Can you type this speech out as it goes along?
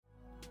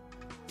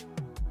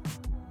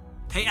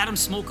Hey, Adam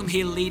Smallcombe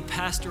here, lead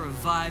pastor of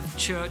Vive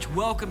Church.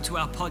 Welcome to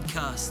our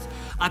podcast.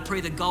 I pray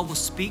that God will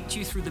speak to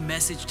you through the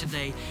message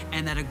today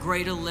and that a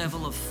greater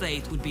level of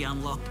faith would be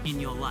unlocked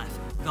in your life.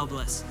 God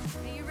bless.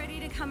 Are you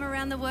ready to come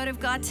around the Word of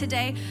God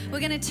today?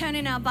 We're going to turn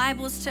in our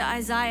Bibles to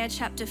Isaiah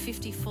chapter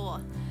 54.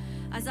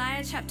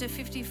 Isaiah chapter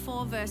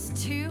 54 verse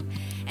 2.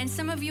 And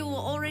some of you will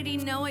already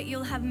know it.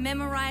 You'll have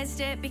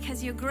memorized it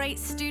because you're great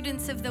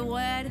students of the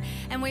Word.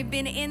 And we've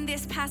been in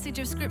this passage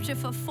of Scripture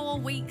for 4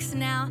 weeks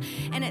now.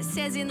 And it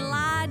says,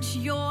 enlarge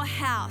your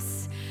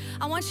house.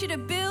 I want you to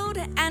build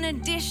an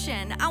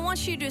addition. I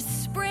want you to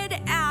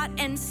spread out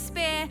and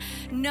spare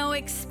no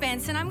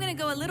expense. And I'm going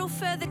to go a little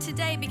further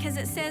today because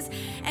it says,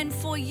 and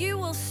for you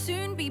will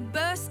soon be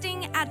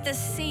bursting at the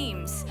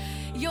seams.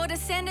 Your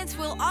descendants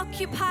will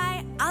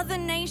occupy other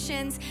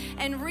nations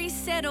and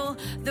resettle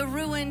the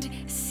ruined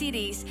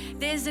cities.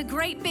 There's a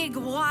great big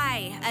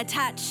why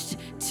attached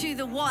to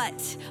the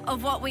what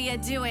of what we are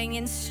doing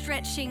in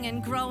stretching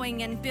and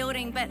growing and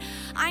building. But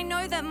I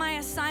know that my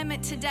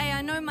assignment today,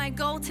 I know my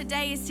goal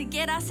today is to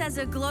get us as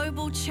a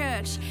global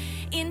church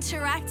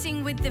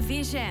interacting with the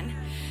vision.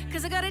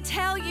 Because I got to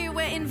tell you,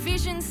 we're in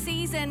vision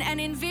season,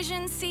 and in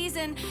vision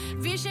season,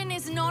 vision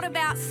is not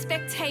about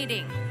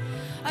spectating.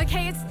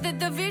 Okay, it's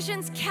the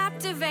vision's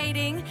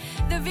captivating,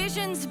 the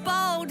vision's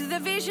bold,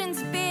 the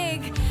vision's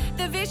big,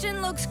 the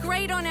vision looks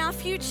great on our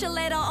future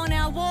letter, on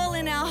our wall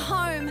in our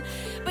home,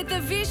 but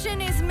the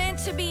vision is meant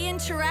to be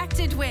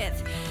interacted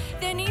with.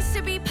 There needs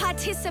to be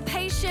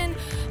participation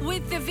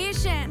with the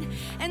vision.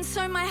 And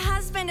so my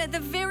husband, at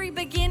the very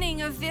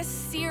beginning of this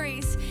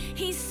series,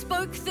 he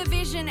spoke the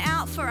vision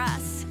out for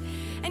us.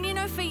 And you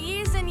know, for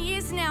years and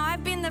years now,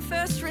 I've been the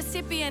first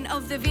recipient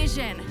of the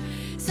vision.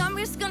 So I'm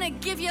just going to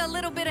give you a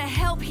little bit of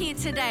help here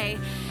today,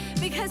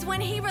 because when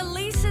he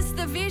releases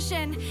the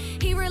vision,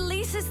 he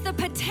releases the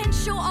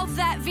potential of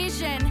that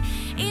vision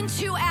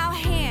into our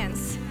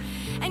hands.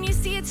 And you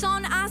see, it's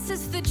on us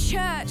as the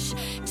church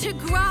to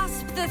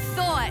grasp the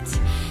thought,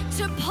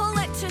 to pull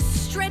it, to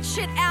stretch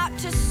it out,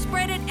 to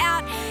spread it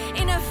out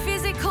in a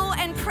physical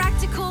and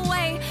practical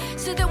way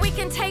so that we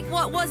can take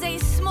what was a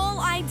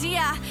small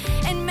idea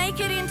and make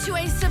it into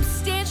a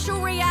substantial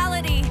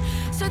reality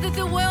so that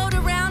the world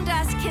around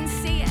us can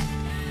see it.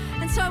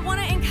 And so I want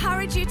to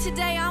encourage you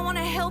today. I want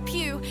to help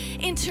you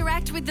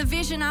interact with the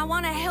vision. I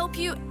want to help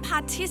you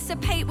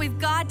participate with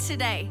God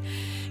today.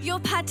 You're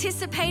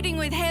participating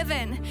with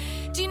heaven.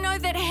 Do you know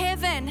that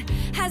heaven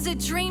has a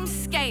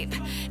dreamscape?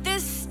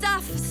 There's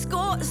stuff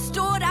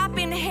stored up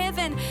in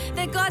heaven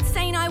that God's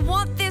saying, I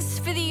want this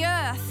for the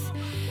earth.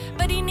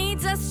 But he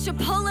needs us to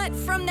pull it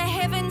from the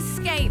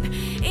heavenscape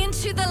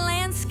into the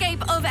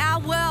landscape of our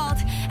world.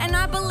 And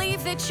I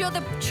believe that you're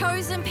the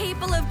chosen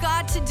people of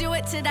God to do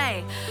it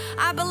today.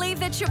 I believe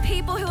that you're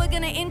people who are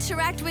going to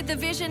interact with the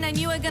vision and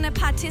you are going to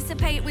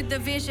participate with the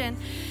vision.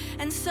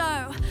 And so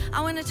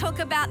I want to talk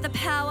about the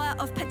power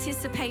of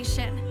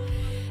participation.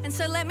 And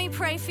so let me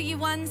pray for you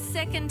one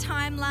second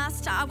time.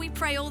 We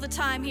pray all the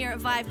time here at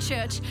Vive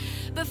Church.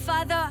 But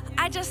Father,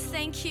 I just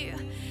thank you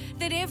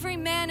that every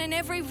man and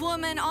every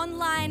woman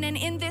online and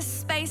in this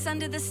space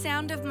under the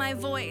sound of my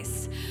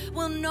voice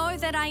will know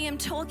that I am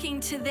talking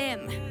to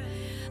them.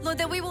 Lord,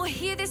 that we will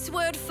hear this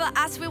word for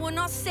us. We will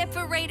not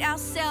separate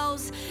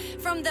ourselves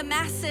from the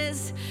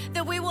masses,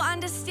 that we will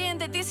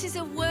understand that this is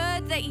a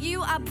word that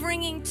you are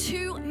bringing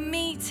to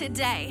me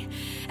today.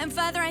 And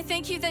Father, I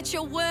thank you that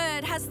your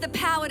word has the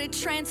power to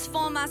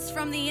transform us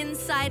from the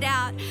inside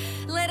out.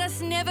 Let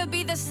us never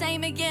be the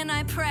same again,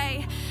 I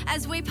pray,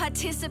 as we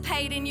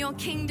participate in your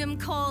kingdom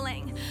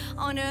calling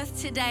on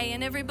earth today.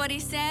 And everybody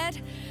said,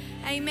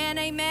 amen,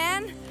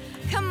 amen.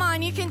 Come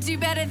on, you can do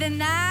better than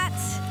that.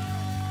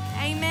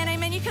 Amen,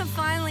 amen. You can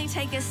finally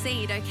take a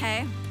seat,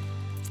 okay?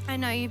 I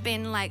know you've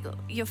been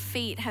your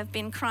feet have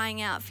been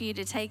crying out for you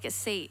to take a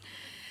seat.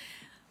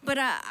 But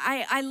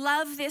I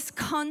love this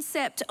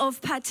concept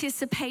of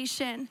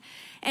participation.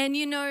 And,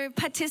 you know,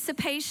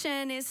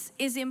 participation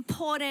is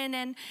important.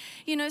 And,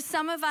 you know,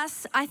 some of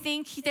us, I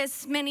think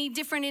there's many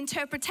different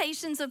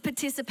interpretations of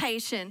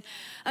participation,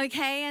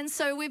 okay? And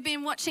so we've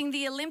been watching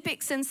the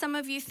Olympics, and some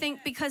of you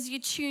think because you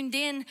tuned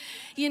in,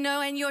 you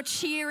know, and you're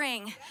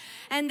cheering,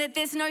 and that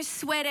there's no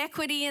sweat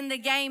equity in the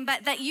game,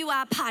 but that you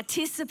are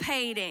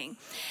participating.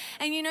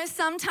 And you know,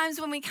 sometimes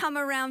when we come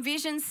around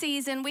vision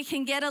season, we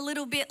can get a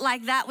little bit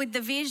like that with the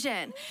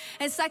vision.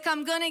 It's like,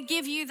 I'm gonna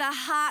give you the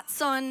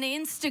hearts on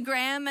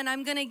Instagram, and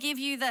I'm gonna give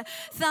you the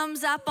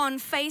thumbs up on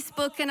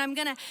Facebook, and I'm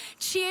gonna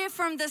cheer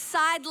from the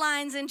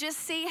sidelines and just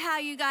see how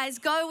you guys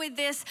go with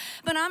this.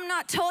 But I'm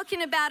not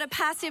talking about a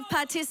passive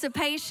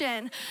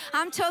participation.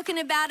 I'm talking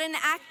about an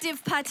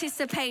active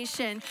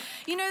participation.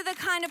 You know, the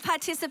kind of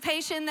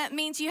participation that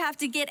means you have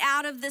to get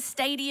out of the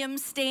stadium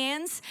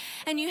stands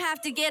and you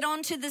have to get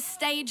onto the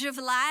stage of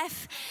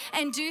life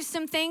and do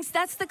some things.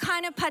 That's the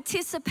kind of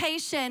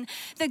participation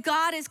that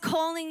God is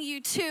calling you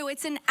to.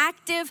 It's an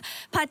active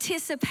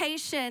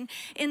participation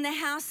in the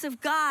house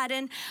of God.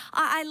 And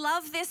I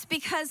love this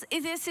because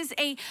this is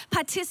a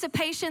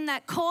participation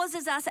that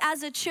causes us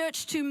as a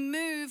church to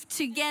move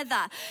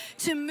together,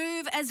 to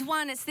move as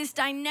one. It's this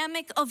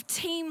dynamic of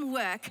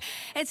teamwork.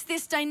 It's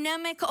this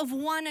dynamic of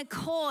one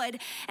accord.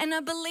 And I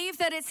believe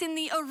that it's in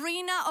the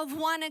arena of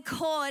one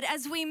accord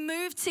as we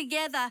move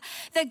together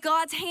that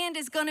God's hand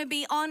is going to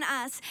be on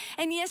us.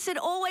 And yes, it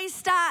always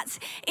starts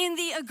in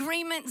the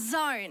agreement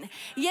zone.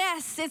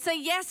 Yes, it's a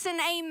yes and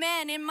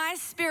amen in my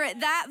spirit.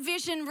 That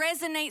vision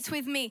resonates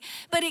with me,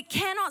 but it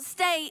cannot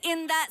stay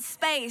in that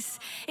space.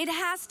 It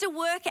has to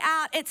work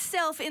out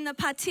itself in the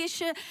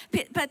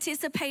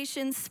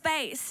participation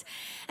space.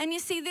 And you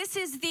see, this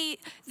is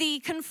the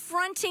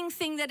confronting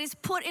thing that is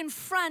put in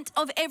front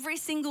of every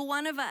single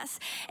one of us.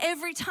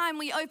 Every time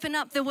we open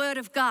up the Word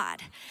of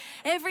God,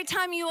 every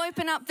time you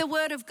open up the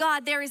Word of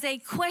God, there is a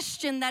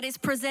question that is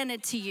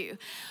presented to you.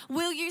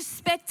 Will you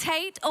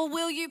spectate or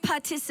will you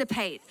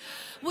participate?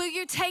 Will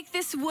you take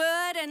this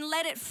word and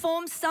let it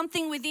form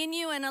something within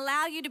you and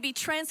allow you to be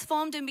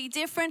transformed and be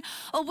different?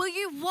 Or will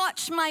you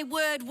watch my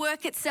word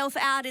work itself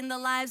out in the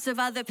lives of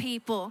other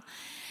people?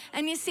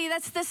 And you see,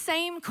 that's the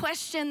same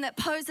question that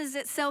poses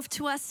itself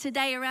to us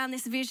today around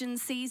this vision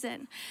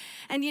season.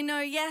 And you know,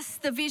 yes,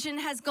 the vision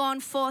has gone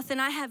forth,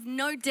 and I have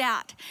no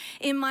doubt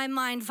in my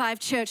mind, Vive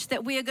Church,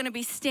 that we are going to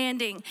be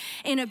standing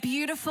in a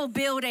beautiful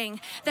building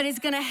that is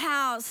going to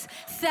house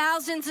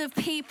thousands of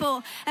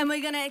people, and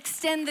we're going to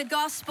extend the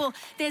gospel.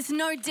 There's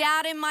no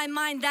doubt in my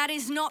mind that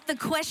is not the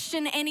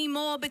question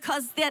anymore,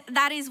 because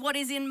that is what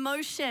is in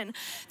motion.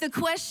 The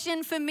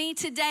question for me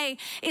today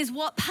is,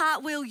 what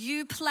part will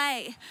you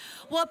play?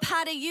 What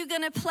part are you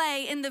going to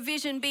play in the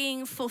vision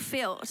being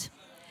fulfilled?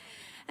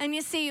 And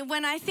you see,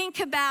 when I think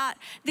about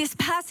this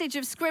passage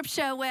of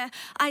scripture where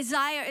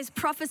Isaiah is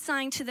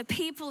prophesying to the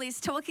people, he's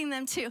talking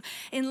them to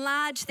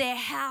enlarge their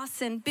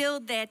house and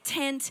build their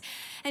tent.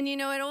 And you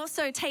know, it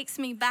also takes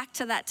me back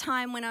to that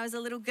time when I was a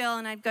little girl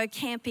and I'd go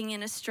camping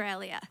in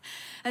Australia.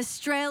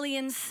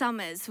 Australian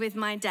summers with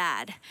my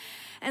dad.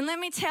 And let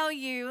me tell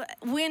you,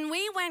 when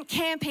we went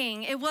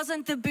camping, it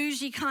wasn't the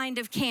bougie kind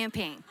of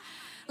camping.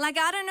 Like,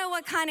 I don't know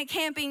what kind of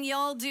camping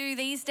y'all do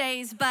these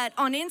days, but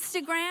on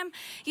Instagram,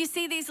 you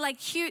see these like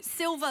cute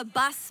silver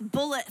bus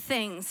bullet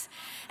things.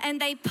 And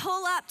they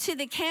pull up to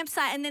the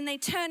campsite and then they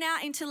turn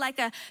out into like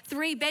a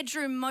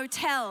 3-bedroom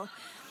motel.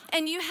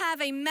 And you have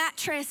a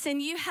mattress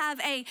and you have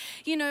a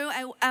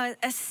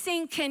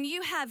sink and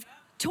you have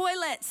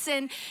toilets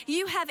and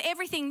you have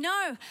everything.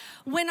 No,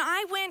 when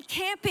I went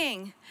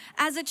camping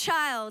as a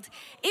child,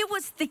 it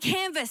was the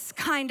canvas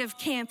kind of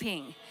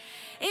camping.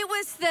 It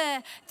was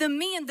the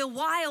me and the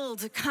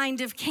wild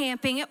kind of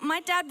camping.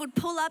 My dad would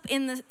pull up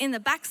in the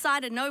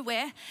backside of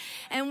nowhere,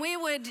 and we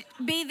would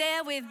be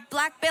there with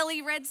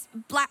red-belly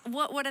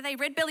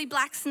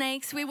black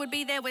snakes. We would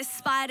be there with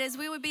spiders.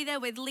 We would be there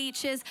with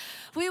leeches.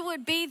 We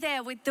would be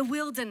there with the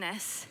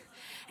wilderness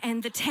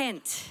and the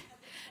tent.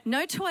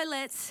 No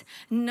toilets,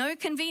 no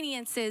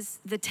conveniences,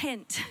 the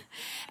tent.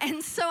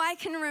 And so I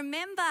can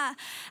remember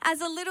as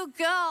a little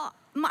girl,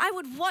 I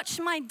would watch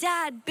my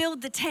dad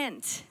build the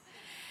tent.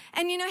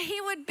 And you know, he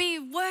would be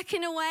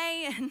working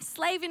away and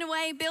slaving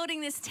away,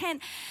 building this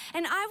tent.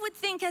 And I would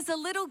think as a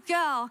little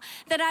girl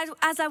that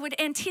as I would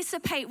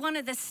anticipate one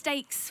of the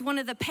stakes, one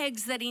of the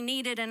pegs that he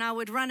needed, and I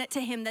would run it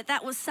to him,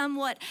 that was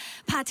somewhat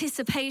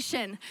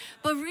participation.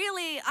 But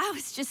really, I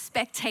was just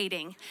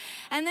spectating.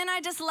 And then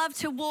I just loved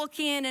to walk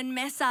in and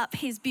mess up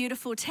his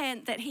beautiful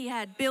tent that he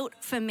had built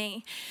for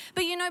me.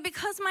 But you know,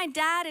 because my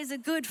dad is a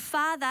good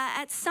father,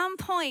 at some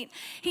point,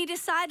 he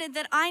decided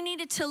that I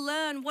needed to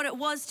learn what it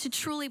was to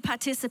truly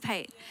participate.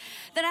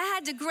 That I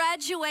had to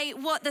graduate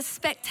what the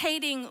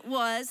spectating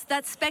was,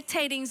 that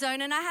spectating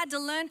zone, and I had to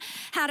learn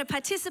how to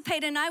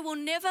participate. And I will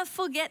never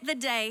forget the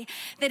day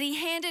that he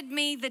handed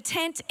me the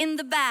tent in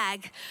the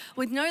bag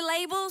with no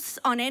labels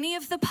on any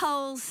of the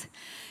poles.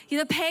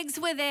 The pegs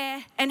were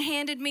there, and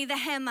handed me the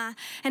hammer,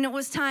 and it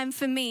was time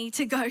for me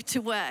to go to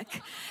work.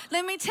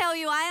 Let me tell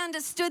you, I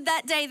understood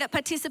that day that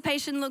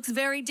participation looks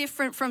very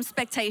different from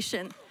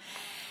spectation.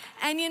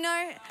 And you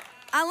know,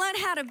 I learned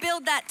how to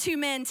build that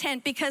 2-man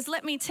tent because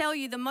let me tell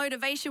you, the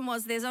motivation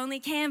was there's only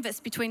canvas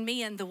between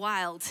me and the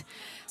wild.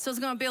 So I was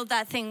going to build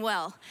that thing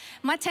well.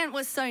 My tent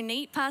was so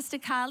neat, Pastor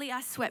Carly.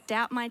 I swept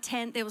out my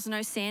tent. There was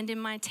no sand in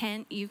my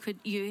tent. You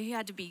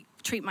had to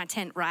treat my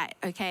tent right,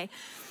 okay?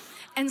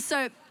 And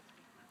so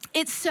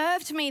it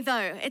served me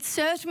though. It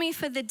served me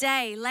for the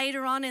day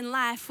later on in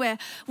life where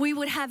we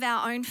would have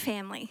our own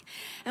family.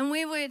 And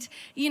we would,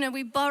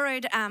 we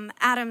borrowed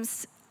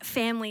Adam's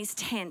family's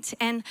tent.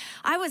 And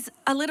I was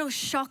a little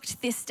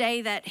shocked this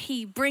day that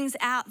he brings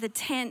out the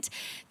tent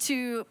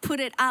to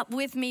put it up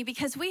with me,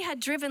 because we had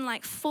driven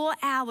like 4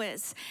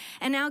 hours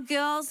and our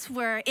girls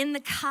were in the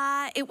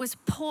car. It was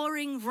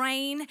pouring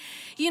rain.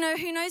 You know,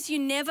 who knows, you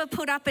never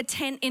put up a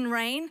tent in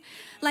rain,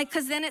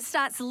 because then it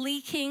starts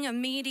leaking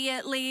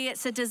immediately.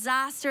 It's a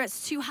disaster.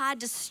 It's too hard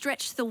to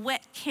stretch the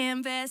wet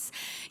canvas.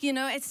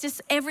 It's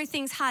just,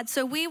 everything's hard.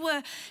 So we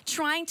were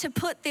trying to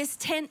put this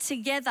tent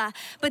together,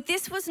 but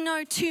this was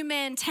no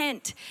 2-man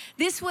tent.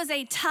 This was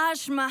a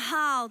Taj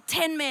Mahal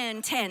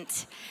 10-man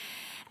tent.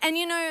 And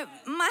you know,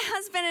 my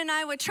husband and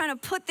I were trying to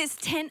put this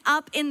tent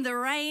up in the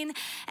rain.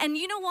 And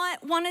you know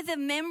what? One of the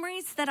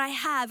memories that I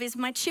have is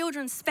my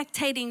children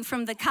spectating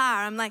from the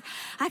car. I'm like,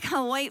 I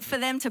can't wait for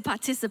them to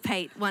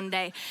participate one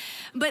day.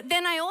 But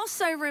then I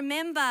also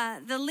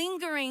remember the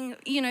lingering,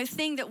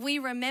 thing that we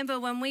remember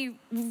when we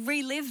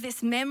relive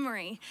this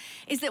memory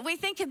is that we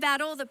think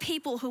about all the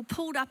people who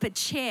pulled up a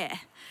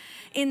chair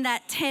in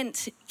that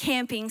tent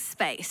camping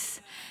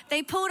space.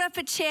 They pulled up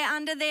a chair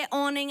under their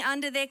awning,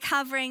 under their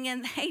covering,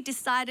 and they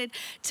decided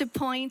to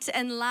point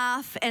and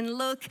laugh and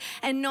look,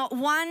 and not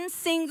one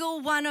single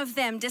one of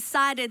them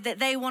decided that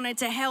they wanted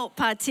to help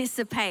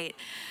participate.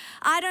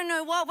 I don't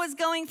know what was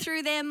going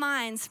through their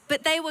minds,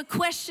 but they were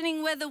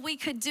questioning whether we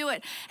could do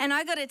it. And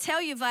I got to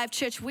tell you, Vive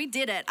Church, we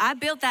did it. I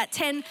built that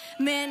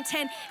 10-man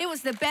tent. It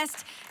was the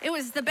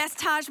best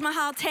Taj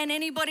Mahal tent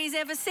anybody's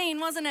ever seen,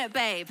 wasn't it,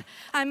 babe?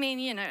 I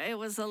mean, it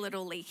was a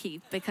little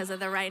leaky because of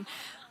the rain.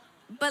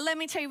 But let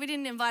me tell you, we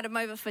didn't invite them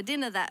over for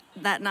dinner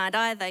that night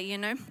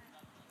either,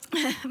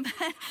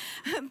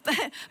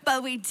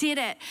 but we did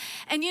it.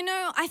 And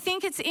I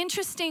think it's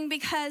interesting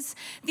because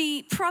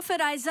the prophet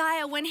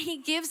Isaiah, when he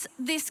gives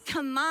this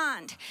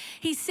command,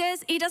 he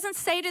doesn't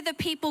say to the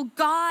people,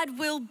 God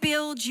will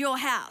build your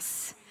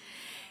house.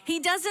 He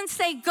doesn't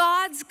say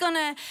God's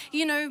gonna,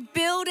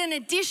 build an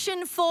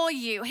addition for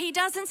you. He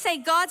doesn't say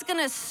God's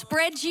gonna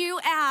spread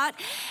you out.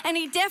 And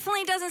he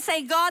definitely doesn't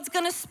say God's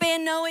gonna spare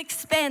no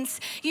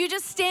expense. You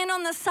just stand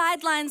on the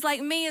sidelines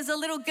like me as a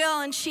little girl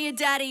and cheer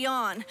daddy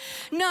on.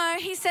 No,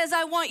 he says,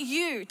 I want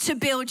you to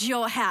build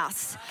your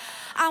house.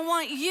 I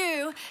want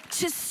you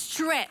to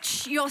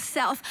stretch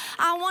yourself.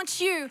 I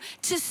want you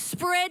to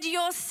spread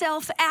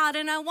yourself out,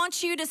 and I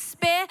want you to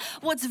spare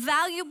what's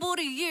valuable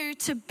to you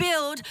to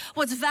build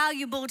what's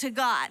valuable to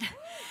God.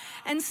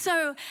 And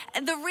so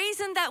the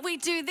reason that we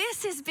do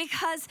this is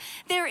because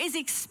there is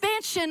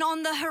expansion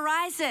on the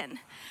horizon.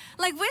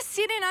 Like, we're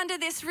sitting under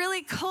this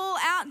really cool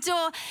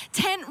outdoor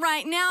tent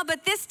right now,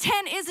 but this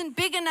tent isn't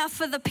big enough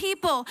for the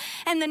people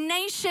and the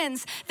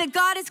nations that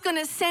God is going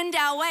to send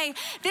our way.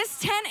 This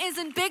tent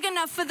isn't big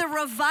enough for the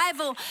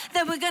revival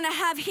that we're going to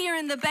have here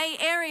in the Bay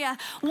Area.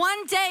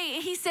 One day,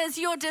 he says,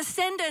 your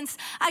descendants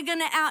are going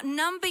to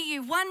outnumber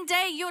you. One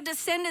day, your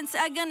descendants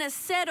are going to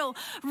settle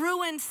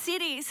ruined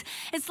cities.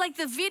 It's like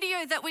the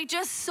video that we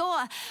just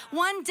saw.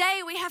 One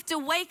day, we have to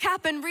wake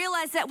up and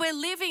realize that we're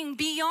living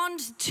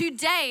beyond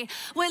today.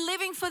 We're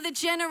living for the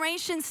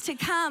generations to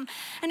come.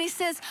 And he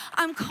says,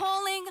 I'm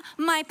calling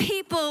my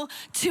people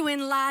to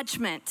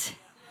enlargement.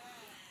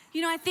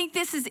 I think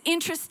this is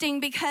interesting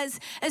because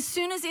as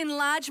soon as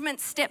enlargement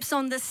steps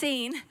on the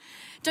scene,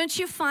 don't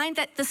you find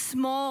that the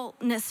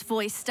smallness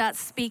voice starts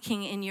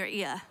speaking in your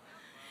ear?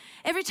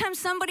 Every time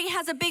somebody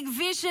has a big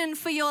vision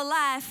for your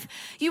life,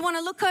 you want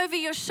to look over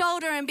your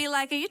shoulder and be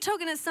like, are you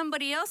talking to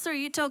somebody else or are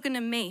you talking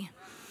to me?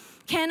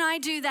 Can I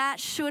do that?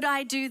 Should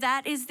I do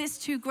that? Is this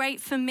too great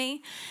for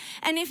me?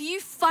 And if you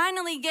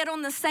finally get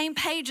on the same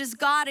page as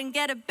God and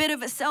get a bit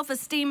of a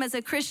self-esteem as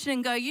a Christian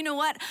and go, you know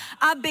what?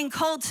 I've been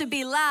called to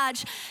be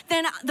large,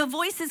 then the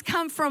voices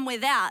come from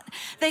without.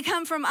 They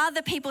come from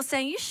other people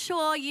saying, you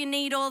sure you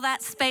need all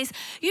that space?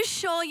 You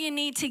sure you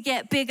need to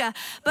get bigger?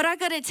 But I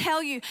got to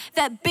tell you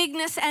that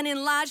bigness and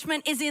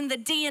enlargement is in the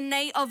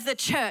DNA of the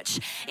church.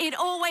 It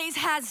always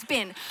has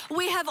been.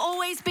 We have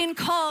always been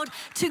called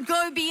to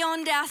go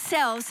beyond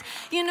ourselves.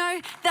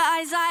 The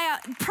Isaiah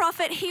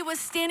prophet, he was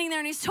standing there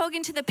and he's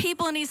talking to the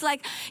people and he's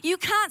like, you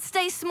can't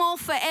stay small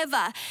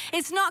forever.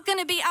 It's not going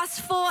to be us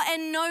four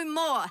and no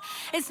more.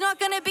 It's not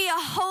going to be a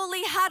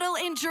holy huddle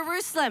in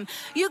Jerusalem.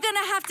 You're going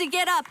to have to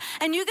get up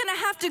and you're going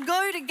to have to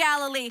go to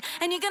Galilee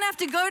and you're going to have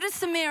to go to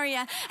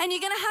Samaria and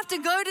you're going to have to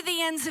go to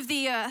the ends of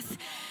the earth.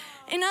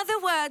 In other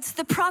words,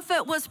 the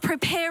prophet was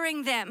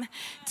preparing them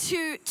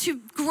to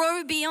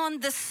grow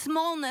beyond the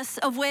smallness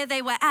of where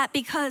they were at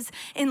because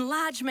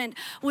enlargement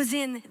was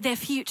in their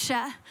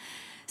future.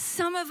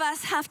 Some of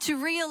us have to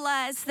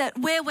realize that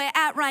where we're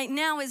at right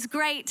now is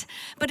great,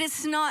 but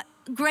it's not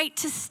great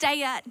to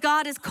stay at.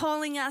 God is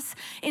calling us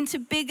into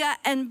bigger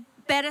and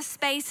better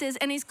spaces,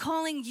 and he's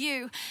calling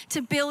you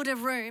to build a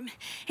room.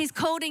 He's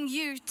calling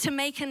you to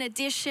make an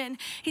addition.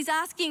 He's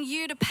asking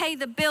you to pay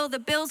the bill. The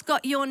bill's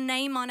got your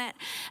name on it.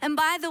 And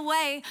by the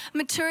way,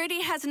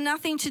 maturity has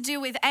nothing to do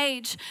with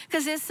age,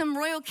 because there's some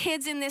royal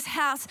kids in this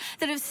house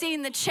that have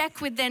seen the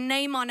check with their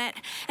name on it,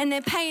 and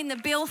they're paying the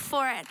bill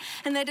for it,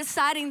 and they're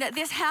deciding that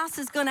this house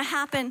is going to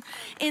happen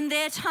in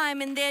their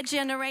time, in their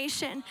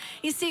generation.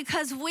 You see,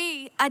 because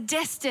we are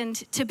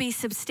destined to be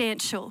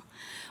substantial.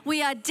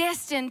 We are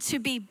destined to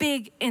be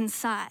big in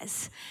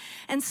size.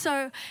 And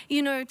so,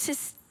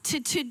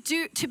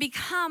 to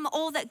become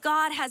all that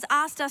God has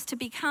asked us to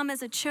become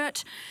as a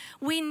church,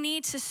 we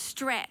need to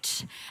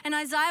stretch. And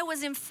Isaiah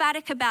was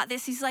emphatic about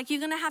this. He's like, you're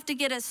going to have to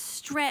get a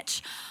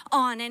stretch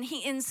on. And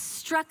he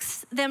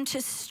instructs them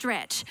to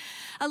stretch.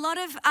 A lot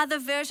of other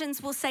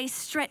versions will say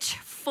stretch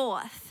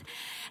forth.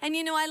 And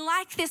I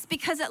like this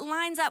because it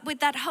lines up with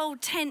that whole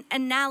tent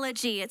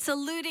analogy. It's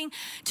alluding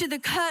to the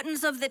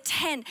curtains of the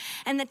tent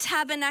and the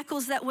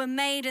tabernacles that were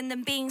made and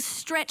them being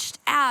stretched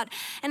out.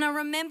 And I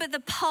remember the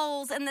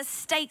poles and the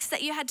stakes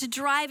that you had to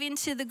drive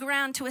into the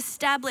ground to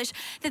establish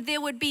that there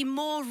would be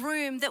more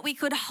room, that we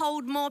could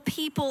hold more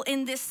people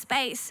in this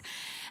space.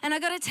 And I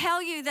got to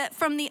tell you that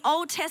from the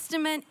Old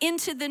Testament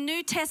into the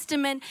New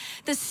Testament,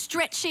 the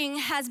stretching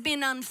has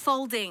been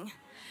unfolding.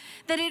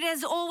 That it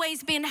has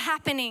always been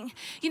happening.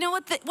 You know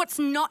what's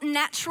not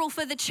natural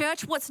for the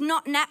church? What's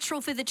not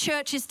natural for the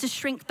church is to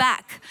shrink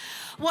back.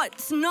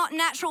 What's not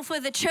natural for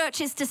the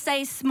church is to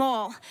stay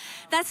small.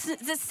 That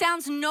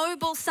sounds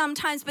noble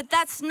sometimes, but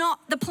that's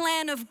not the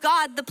plan of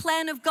God. The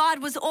plan of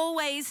God was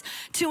always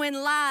to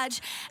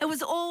enlarge. It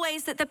was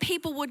always that the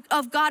people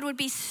of God would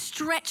be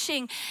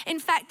stretching. In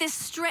fact, this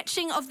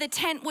stretching of the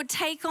tent would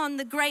take on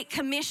the Great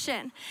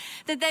Commission.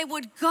 That they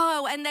would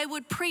go and they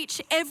would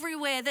preach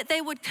everywhere. That they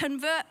would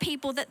convert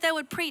people. That they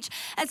would preach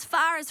as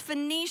far as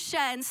Phoenicia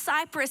and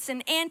Cyprus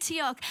and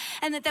Antioch.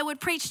 And that they would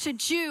preach to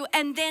Jew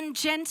and then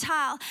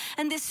Gentile.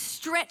 And this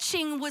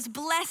stretching was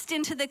blessed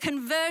into the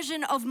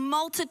conversion of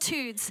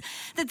multitudes,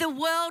 that the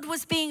world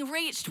was being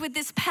reached with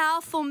this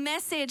powerful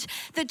message.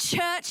 The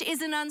church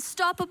is an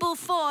unstoppable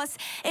force.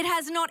 It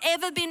has not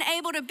ever been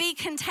able to be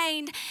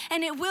contained,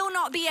 and it will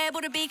not be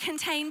able to be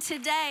contained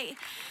today.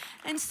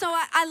 And so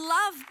I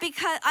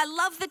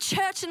love the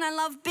church, and I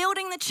love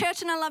building the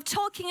church, and I love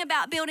talking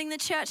about building the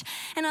church,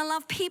 and I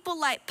love people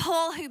like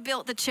Paul who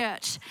built the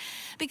church.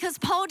 Because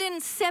Paul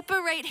didn't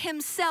separate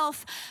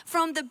himself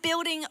from the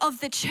building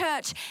of the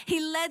church. He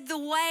led the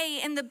way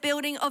in the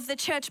building of the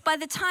church. By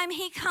the time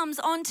he comes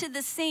onto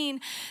the scene,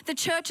 the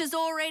church is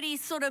already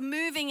sort of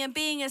moving and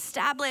being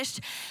established.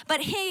 But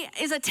he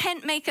is a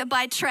tent maker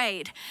by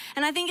trade.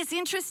 And I think it's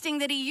interesting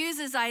that he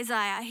uses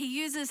Isaiah. He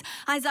uses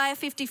Isaiah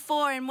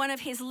 54 in one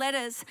of his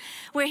letters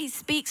where he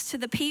speaks to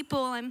the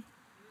people.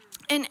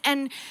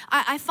 And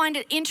I find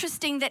it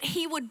interesting that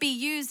he would be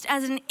used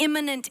as an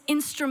imminent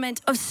instrument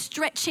of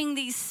stretching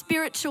these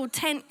spiritual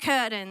tent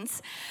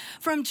curtains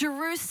from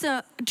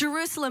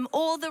Jerusalem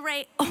all the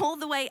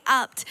way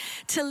up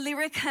to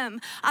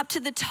Illyricum, up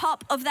to the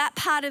top of that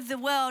part of the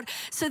world,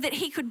 so that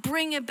he could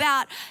bring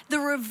about the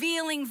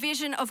revealing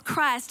vision of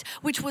Christ,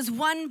 which was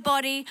one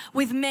body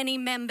with many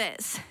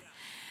members.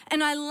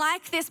 And I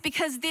like this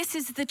because this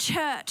is the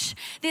church.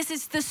 This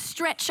is the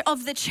stretch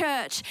of the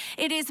church.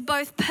 It is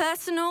both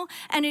personal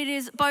and it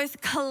is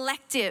both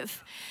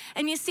collective.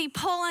 And you see,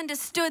 Paul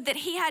understood that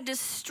he had to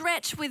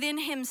stretch within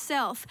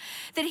himself,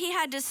 that he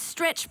had to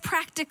stretch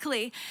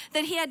practically,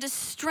 that he had to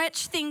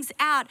stretch things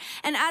out.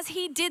 And as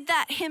he did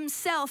that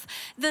himself,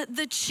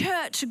 the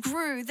church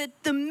grew,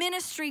 the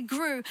ministry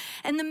grew,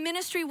 and the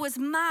ministry was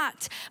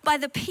marked by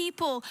the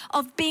people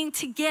of being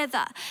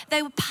together.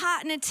 They were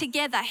partnered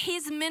together.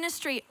 His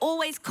ministry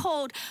always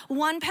called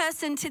one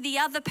person to the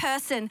other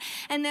person,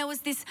 and there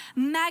was this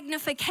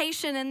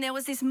magnification and there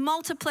was this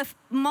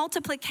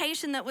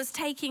multiplication that was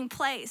taking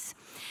place.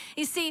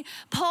 You see,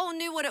 Paul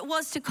knew what it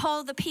was to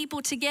call the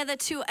people together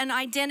to an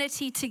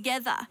identity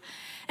together.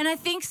 And I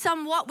think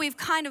somewhat we've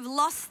kind of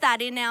lost that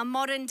in our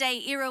modern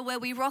day era where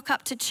we rock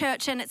up to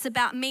church and it's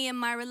about me and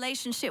my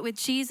relationship with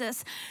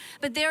Jesus.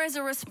 But there is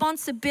a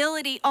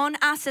responsibility on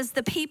us as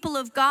the people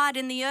of God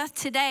in the earth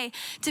today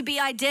to be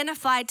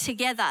identified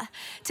together,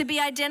 to be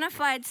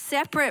identified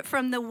separate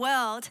from the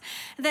world.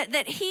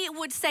 That he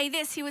would say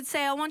this, he would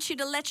say, I want you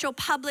to let your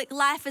public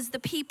life as the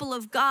people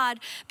of God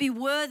be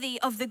worthy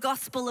of the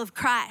gospel of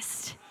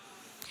Christ.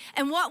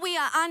 And what we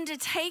are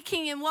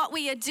undertaking and what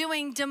we are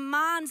doing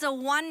demands a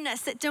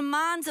oneness. It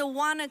demands a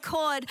one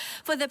accord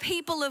for the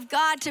people of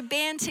God to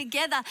band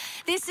together.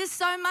 This is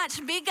so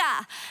much bigger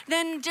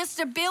than just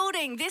a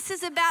building. This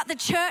is about the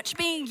church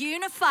being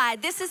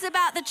unified. This is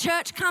about the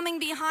church coming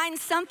behind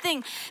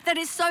something that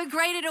is so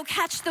great it'll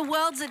catch the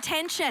world's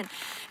attention.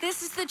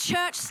 This is the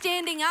church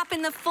standing up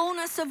in the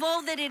fullness of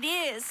all that it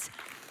is.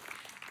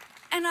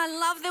 And I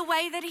love the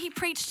way that he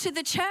preached to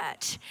the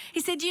church. He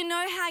said, you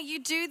know how you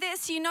do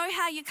this? You know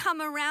how you come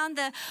around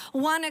the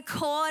one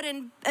accord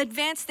and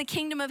advance the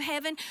kingdom of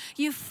heaven?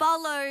 You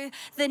follow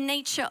the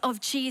nature of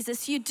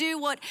Jesus. You do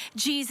what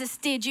Jesus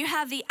did. You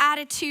have the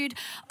attitude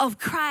of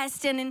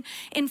Christ. And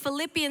in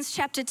Philippians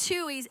chapter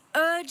 2, he's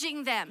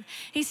urging them.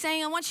 He's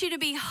saying, I want you to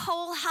be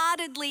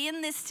wholeheartedly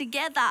in this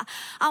together.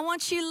 I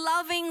want you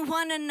loving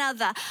one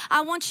another.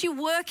 I want you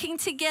working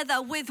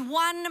together with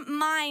one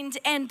mind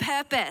and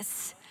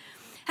purpose.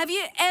 Have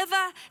you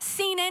ever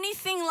seen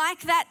anything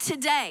like that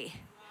today?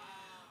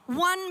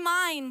 One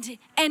mind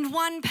and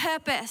one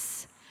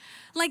purpose.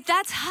 Like,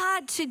 that's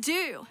hard to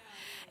do.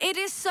 It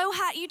is so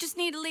hard. You just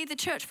need to leave the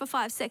church for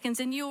 5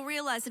 seconds and you'll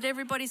realize that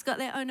everybody's got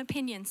their own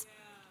opinions.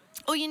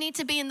 Or you need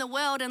to be in the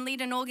world and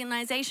lead an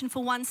organization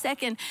for 1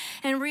 second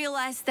and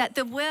realize that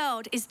the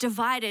world is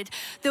divided.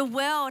 The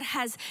world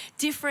has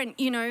different,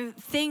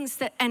 things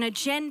and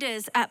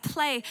agendas at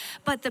play,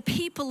 but the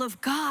people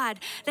of God,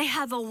 they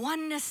have a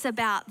oneness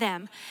about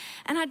them.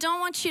 And I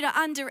don't want you to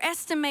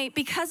underestimate,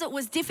 because it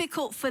was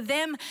difficult for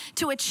them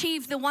to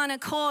achieve the one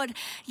accord.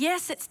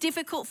 Yes, it's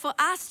difficult for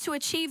us to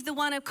achieve the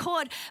one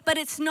accord, but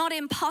it's not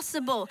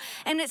impossible.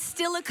 And it's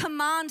still a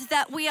command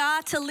that we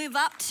are to live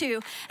up to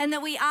and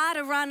that we are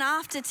to run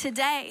after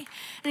today.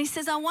 And he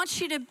says, I want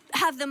you to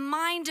have the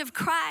mind of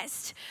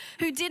Christ,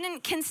 who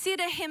didn't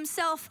consider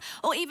himself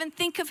or even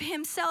think of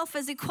himself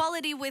as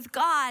equality with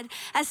God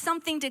as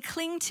something to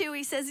cling to.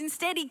 He says,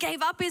 instead, he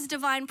gave up his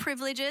divine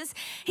privileges.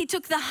 He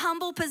took the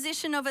humble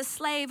position of a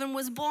slave and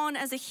was born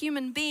as a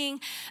human being.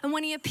 And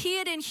when he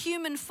appeared in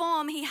human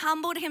form, he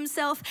humbled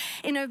himself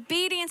in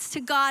obedience to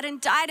God and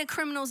died a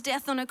criminal's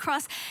death on a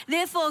cross.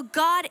 Therefore,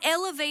 God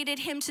elevated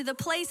him to the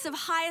place of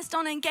highest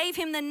honor and gave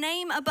him the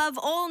name above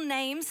all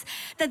names,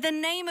 that the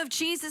name of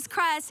Jesus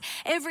Christ,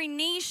 every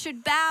knee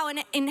should bow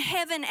in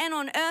heaven and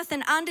on earth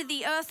and under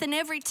the earth, and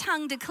every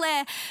tongue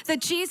declare that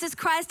Jesus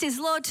Christ is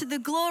Lord, to the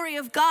glory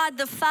of God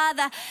the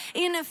Father.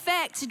 In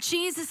effect,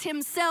 Jesus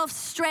himself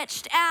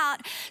stretched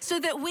out so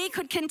that we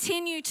could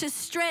continue to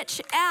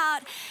stretch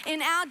out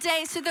in our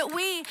day, so that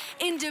we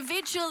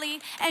individually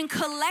and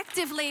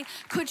collectively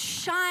could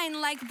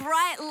shine like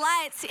bright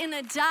lights in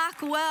a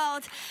dark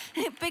world,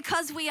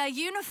 because we are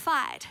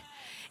unified.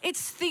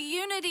 It's the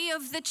unity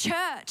of the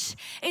church.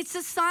 It's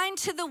a sign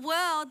to the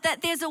world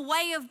that there's a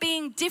way of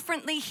being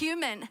differently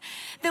human,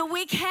 that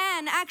we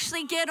can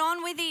actually get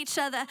on with each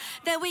other,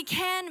 that we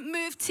can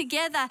move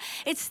together.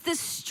 It's the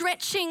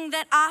stretching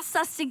that asks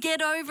us to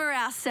get over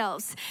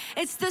ourselves.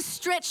 It's the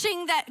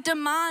stretching that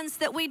demands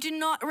that we do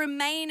not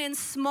remain in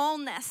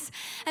smallness,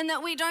 and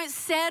that we don't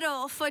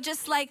settle for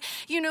just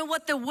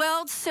what the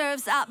world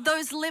serves up,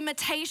 those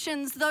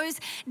limitations, those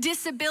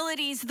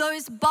disabilities,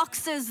 those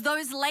boxes,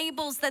 those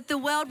labels that the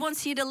world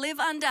wants you to live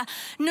under.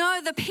 No,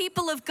 the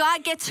people of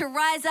God get to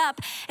rise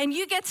up, and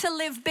you get to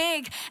live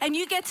big, and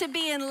you get to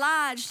be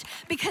enlarged,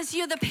 because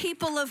you're the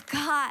people of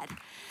God.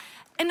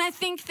 And I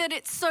think that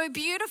it's so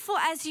beautiful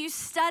as you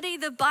study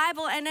the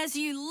Bible and as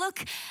you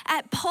look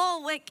at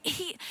Paul,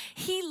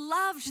 he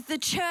loved the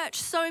church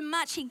so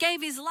much. He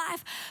gave his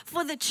life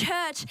for the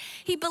church.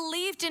 He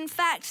believed, in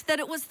fact,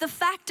 that it was the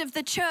fact of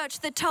the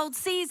church that told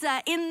Caesar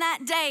in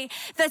that day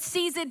that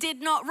Caesar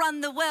did not run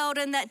the world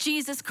and that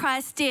Jesus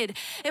Christ did.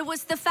 It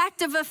was the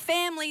fact of a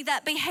family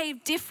that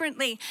behaved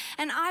differently.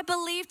 And I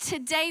believe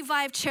today,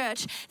 Vive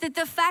Church, that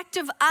the fact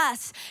of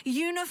us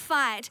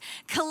unified,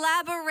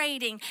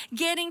 collaborating,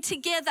 getting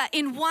together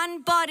in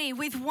one body,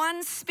 with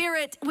one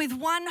spirit, with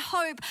one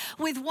hope,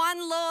 with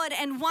one Lord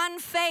and one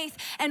faith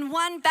and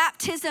one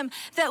baptism,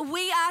 that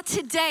we are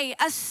today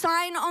a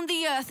sign on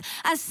the earth,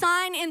 a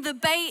sign in the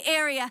Bay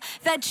Area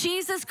that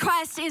Jesus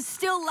Christ is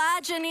still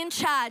large and in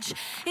charge.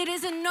 It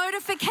is a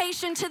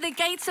notification to the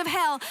gates of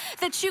hell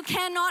that you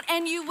cannot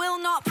and you will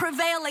not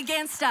prevail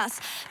against us,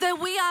 that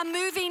we are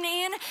moving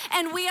in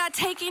and we are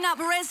taking up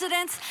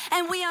residence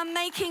and we are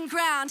making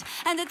ground,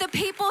 and that the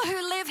people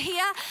who live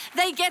here,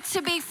 they get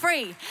to be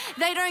free.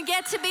 They don't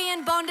get to be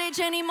in bondage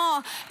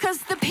anymore,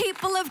 because the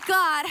people of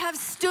God have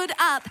stood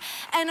up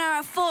and are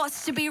a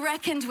force to be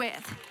reckoned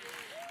with.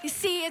 You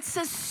see, it's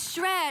a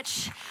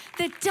stretch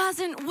that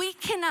doesn't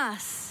weaken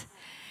us.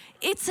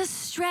 It's a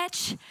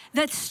stretch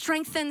that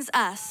strengthens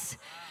us.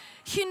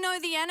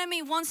 The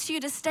enemy wants you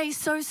to stay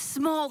so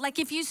small. Like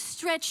if you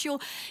stretch,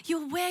 you'll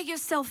wear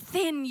yourself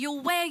thin.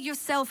 You'll wear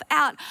yourself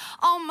out.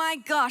 Oh my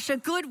gosh, a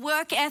good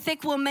work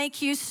ethic will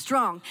make you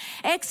strong.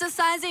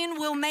 Exercising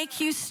will make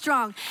you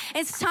strong.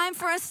 It's time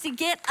for us to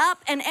get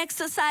up and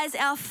exercise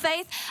our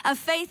faith, a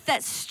faith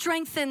that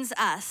strengthens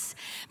us.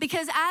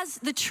 Because as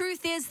the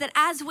truth is that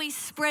as we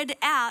spread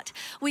out,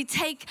 we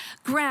take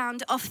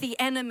ground off the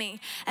enemy.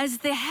 As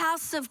the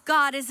house of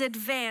God is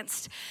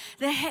advanced,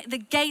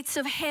 the gates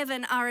of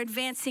heaven are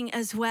advancing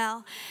as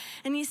well.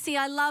 And you see,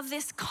 I love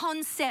this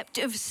concept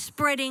of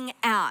spreading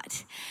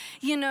out,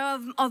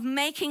 of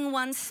making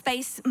one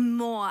space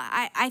more.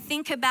 I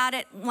think about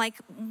it like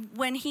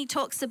when he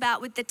talks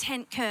about with the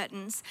tent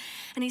curtains,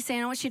 and he's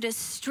saying, I want you to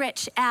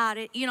stretch out.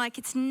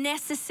 It's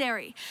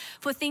necessary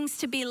for things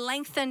to be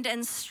lengthened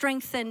and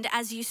strengthened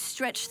as you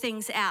stretch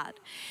things out.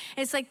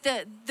 It's like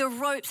the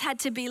ropes had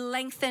to be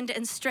lengthened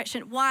and stretched.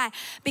 Why?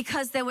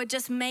 Because they were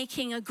just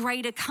making a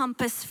greater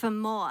compass for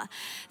more.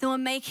 They were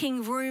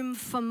making room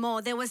for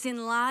more. There was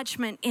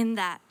enlargement in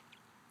that.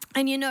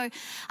 And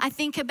I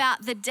think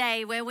about the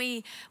day where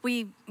we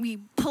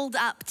pulled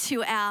up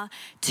to our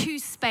 2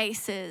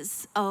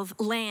 spaces of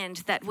land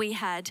that we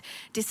had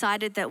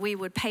decided that we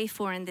would pay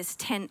for in this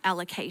tent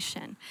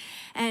allocation.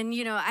 And,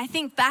 I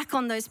think back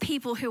on those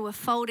people who were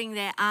folding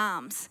their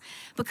arms,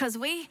 because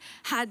we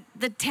had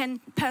the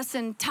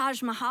 10-person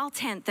Taj Mahal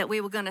tent that we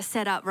were going to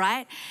set up,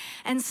 right?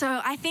 And so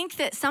I think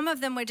that some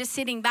of them were just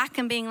sitting back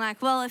and being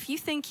like, well, if you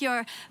think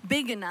you're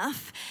big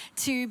enough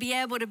to be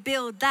able to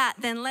build that,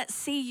 then let's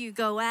see you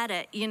go out at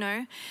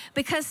it,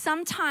 because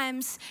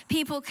sometimes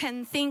people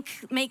can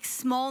make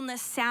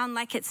smallness sound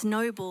like it's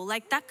noble.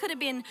 Like that could have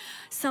been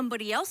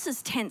somebody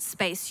else's tent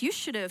space. You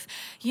should have,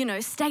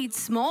 stayed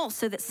small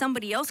so that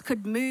somebody else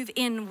could move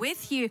in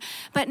with you.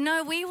 But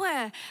no,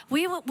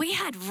 we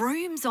had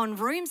rooms on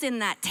rooms in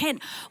that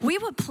tent. We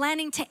were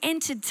planning to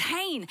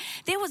entertain.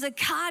 There was a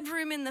card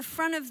room in the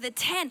front of the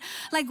tent.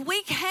 Like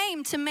we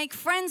came to make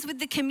friends with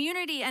the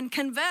community and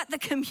convert the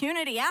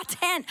community. Our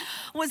tent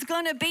was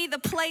going to be the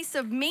place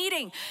of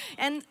meeting.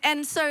 And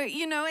so,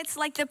 it's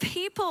like the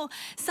people,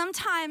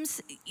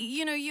 sometimes,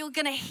 you're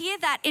going to hear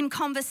that in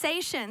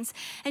conversations,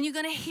 and you're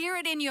going to hear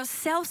it in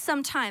yourself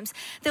sometimes.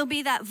 There'll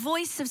be that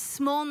voice of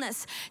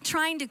smallness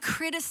trying to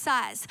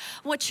criticize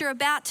what you're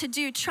about to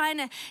do, trying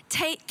to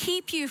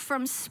keep you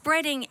from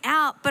spreading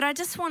out. But I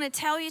just want to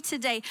tell you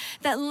today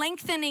that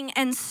lengthening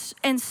and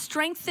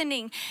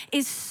strengthening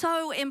is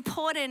so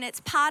important.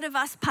 It's part of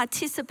us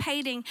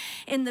participating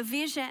in the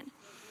vision.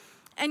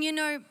 And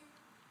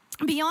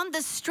beyond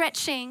the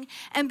stretching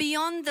and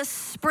beyond the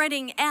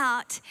spreading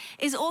out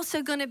is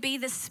also going to be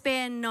the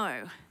spare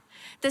no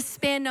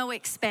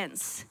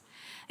expense.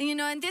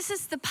 And this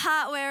is the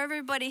part where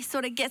everybody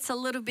sort of gets a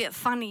little bit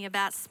funny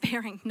about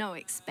sparing no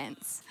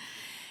expense.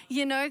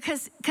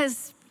 Because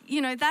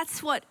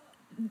that's what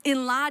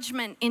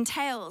enlargement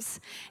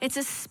entails. It's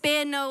a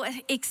spare no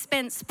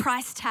expense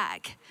price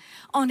tag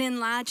on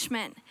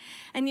enlargement.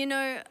 And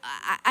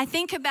I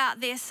think about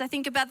this. I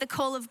think about the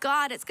call of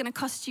God. It's going to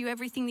cost you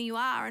everything that you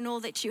are and all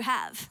that you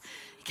have.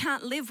 You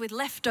can't live with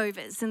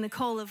leftovers in the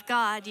call of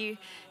God. You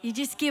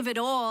just give it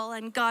all,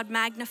 and God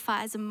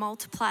magnifies and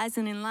multiplies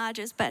and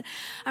enlarges. But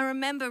I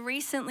remember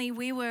recently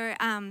we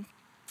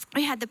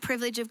had the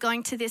privilege of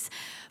going to this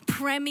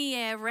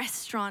premier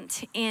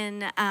restaurant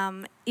in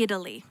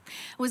Italy.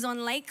 It was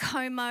on Lake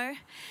Como,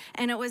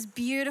 and it was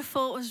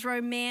beautiful, it was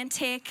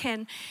romantic,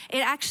 and it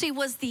actually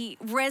was the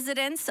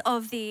residence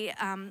of the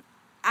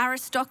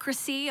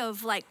aristocracy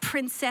of like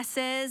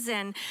princesses,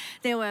 and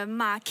there were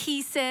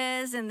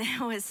marquises and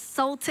there was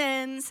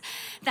sultans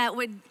that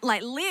would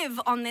like live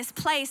on this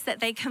place that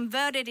they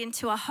converted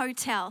into a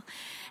hotel.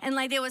 And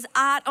like there was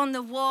art on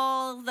the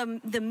wall,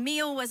 the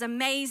meal was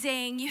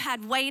amazing. You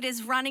had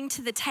waiters running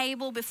to the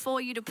table before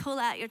you to pull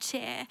out your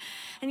chair.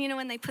 And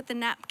when they put the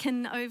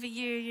napkin over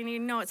you,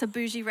 it's a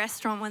bougie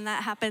restaurant when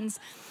that happens.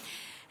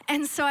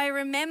 And so I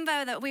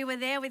remember that we were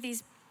there with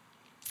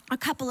a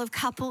couple of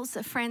couples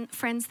of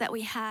friends that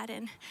we had,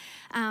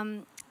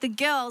 and the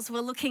girls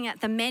were looking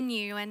at the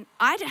menu, and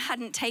I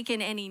hadn't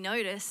taken any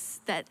notice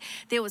that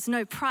there was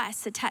no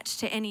price attached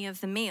to any of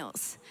the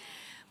meals.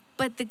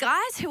 But the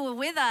guys who were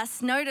with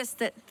us noticed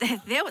that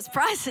there was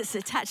prices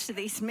attached to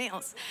these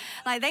meals.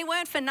 Like they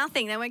weren't for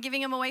nothing. They weren't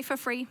giving them away for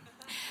free.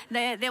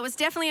 There was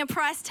definitely a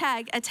price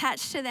tag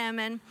attached to them.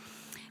 And,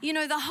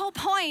 the whole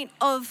point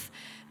of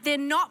there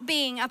not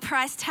being a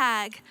price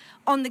tag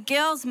on the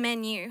girls'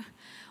 menu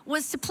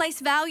was to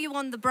place value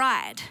on the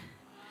bride,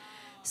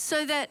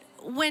 so that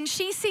when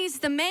she sees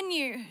the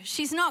menu,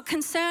 she's not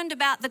concerned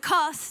about the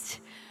cost,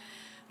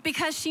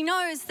 because she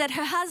knows that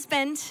her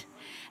husband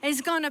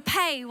is going to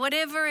pay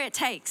whatever it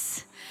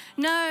takes.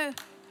 No,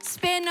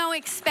 spare no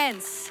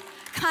expense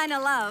kind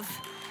of love,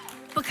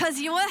 because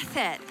you're worth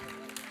it,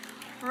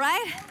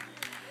 right?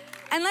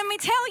 And let me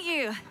tell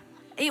you,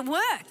 it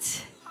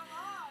worked,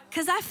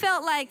 because I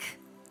felt like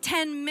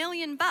 $10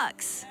 million.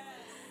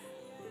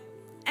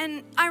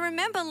 And I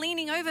remember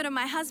leaning over to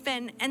my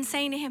husband and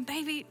saying to him,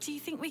 baby, do you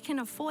think we can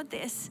afford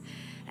this?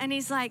 And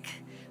he's like,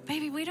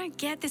 baby, we don't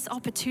get this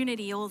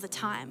opportunity all the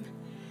time.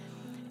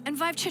 And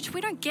Vive Church,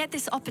 we don't get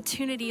this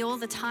opportunity all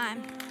the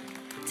time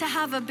to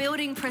have a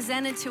building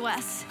presented to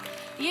us.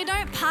 You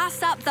don't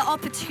pass up the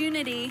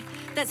opportunity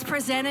that's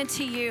presented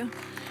to you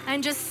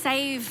and just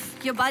save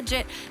your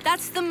budget.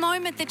 That's the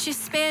moment that you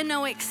spare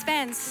no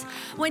expense.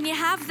 When you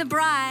have the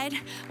bride,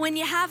 when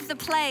you have the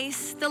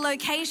place, the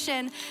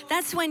location,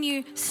 that's when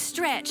you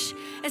stretch.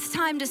 It's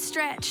time to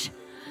stretch.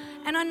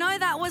 And I know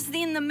that was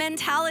in the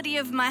mentality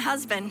of my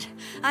husband.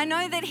 I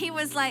know that he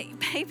was like,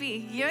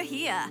 baby, you're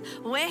here.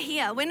 We're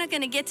here. We're not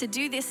going to get to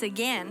do this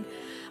again.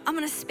 I'm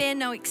going to spare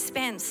no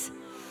expense.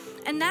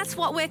 And that's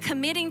what we're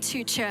committing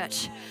to,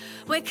 church.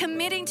 We're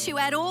committing to,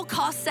 at all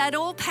costs, at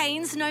all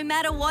pains, no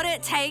matter what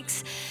it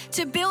takes,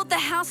 to build the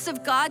house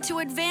of God, to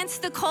advance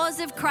the cause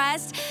of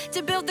Christ,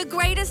 to build the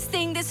greatest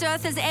thing this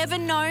earth has ever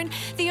known,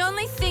 the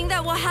only thing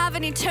that will have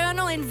an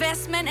eternal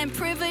investment and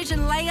privilege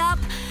and layup.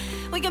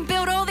 We can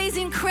build all these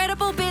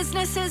incredible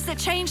businesses that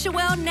change the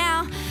world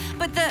now,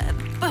 but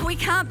we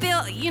can't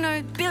build,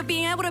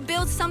 being able to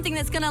build something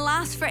that's going to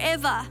last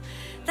forever.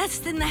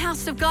 That's in the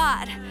house of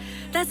God.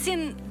 That's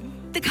in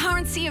the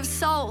currency of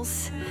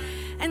souls.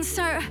 And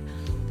so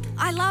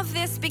I love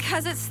this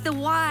because it's the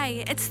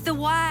why. It's the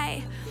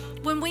why.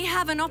 When we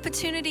have an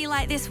opportunity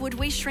like this, would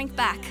we shrink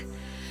back?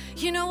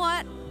 You know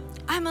what?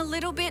 I'm a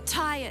little bit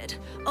tired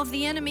of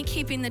the enemy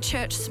keeping the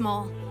church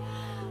small.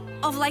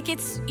 Of like,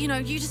 it's, you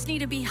just need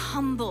to be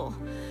humble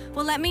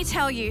Well, let me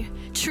tell you,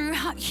 true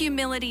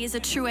humility is a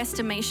true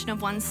estimation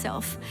of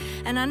oneself.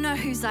 And I know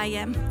whose I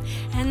am.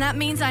 And that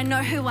means I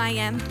know who I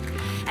am.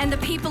 And the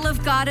people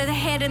of God are the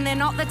head and they're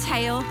not the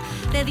tail.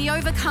 They're the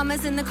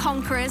overcomers and the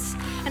conquerors.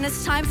 And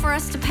it's time for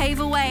us to pave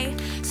a way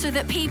so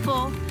that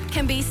people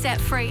can be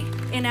set free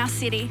in our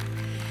city.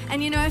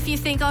 And you know, if you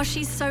think, oh,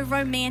 she's so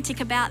romantic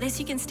about this,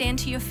 you can stand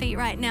to your feet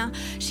right now.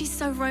 She's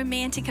so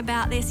romantic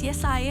about this.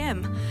 Yes, I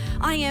am.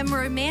 I am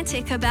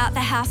romantic about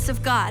the house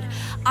of God.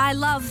 I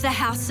love the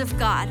house of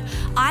God.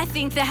 I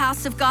think the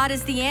house of God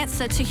is the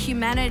answer to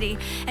humanity.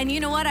 And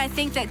you know what? I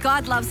think that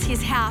God loves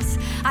his house.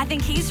 I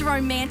think he's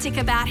romantic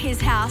about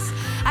his house.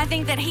 I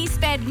think that he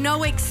spared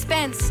no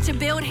expense to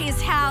build his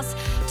house,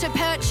 to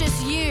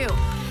purchase you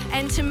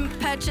and to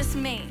purchase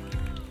me.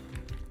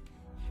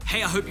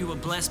 Hey, I hope you were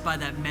blessed by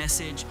that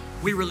message.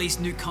 We release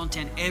new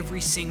content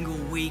every single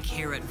week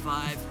here at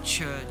Vive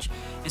Church.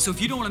 And so if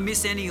you don't want to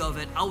miss any of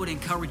it, I would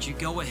encourage you,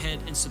 go ahead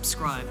and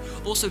subscribe.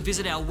 Also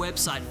visit our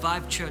website,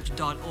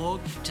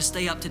 vivechurch.org, to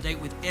stay up to date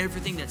with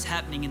everything that's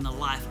happening in the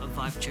life of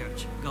Vive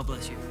Church. God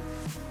bless you.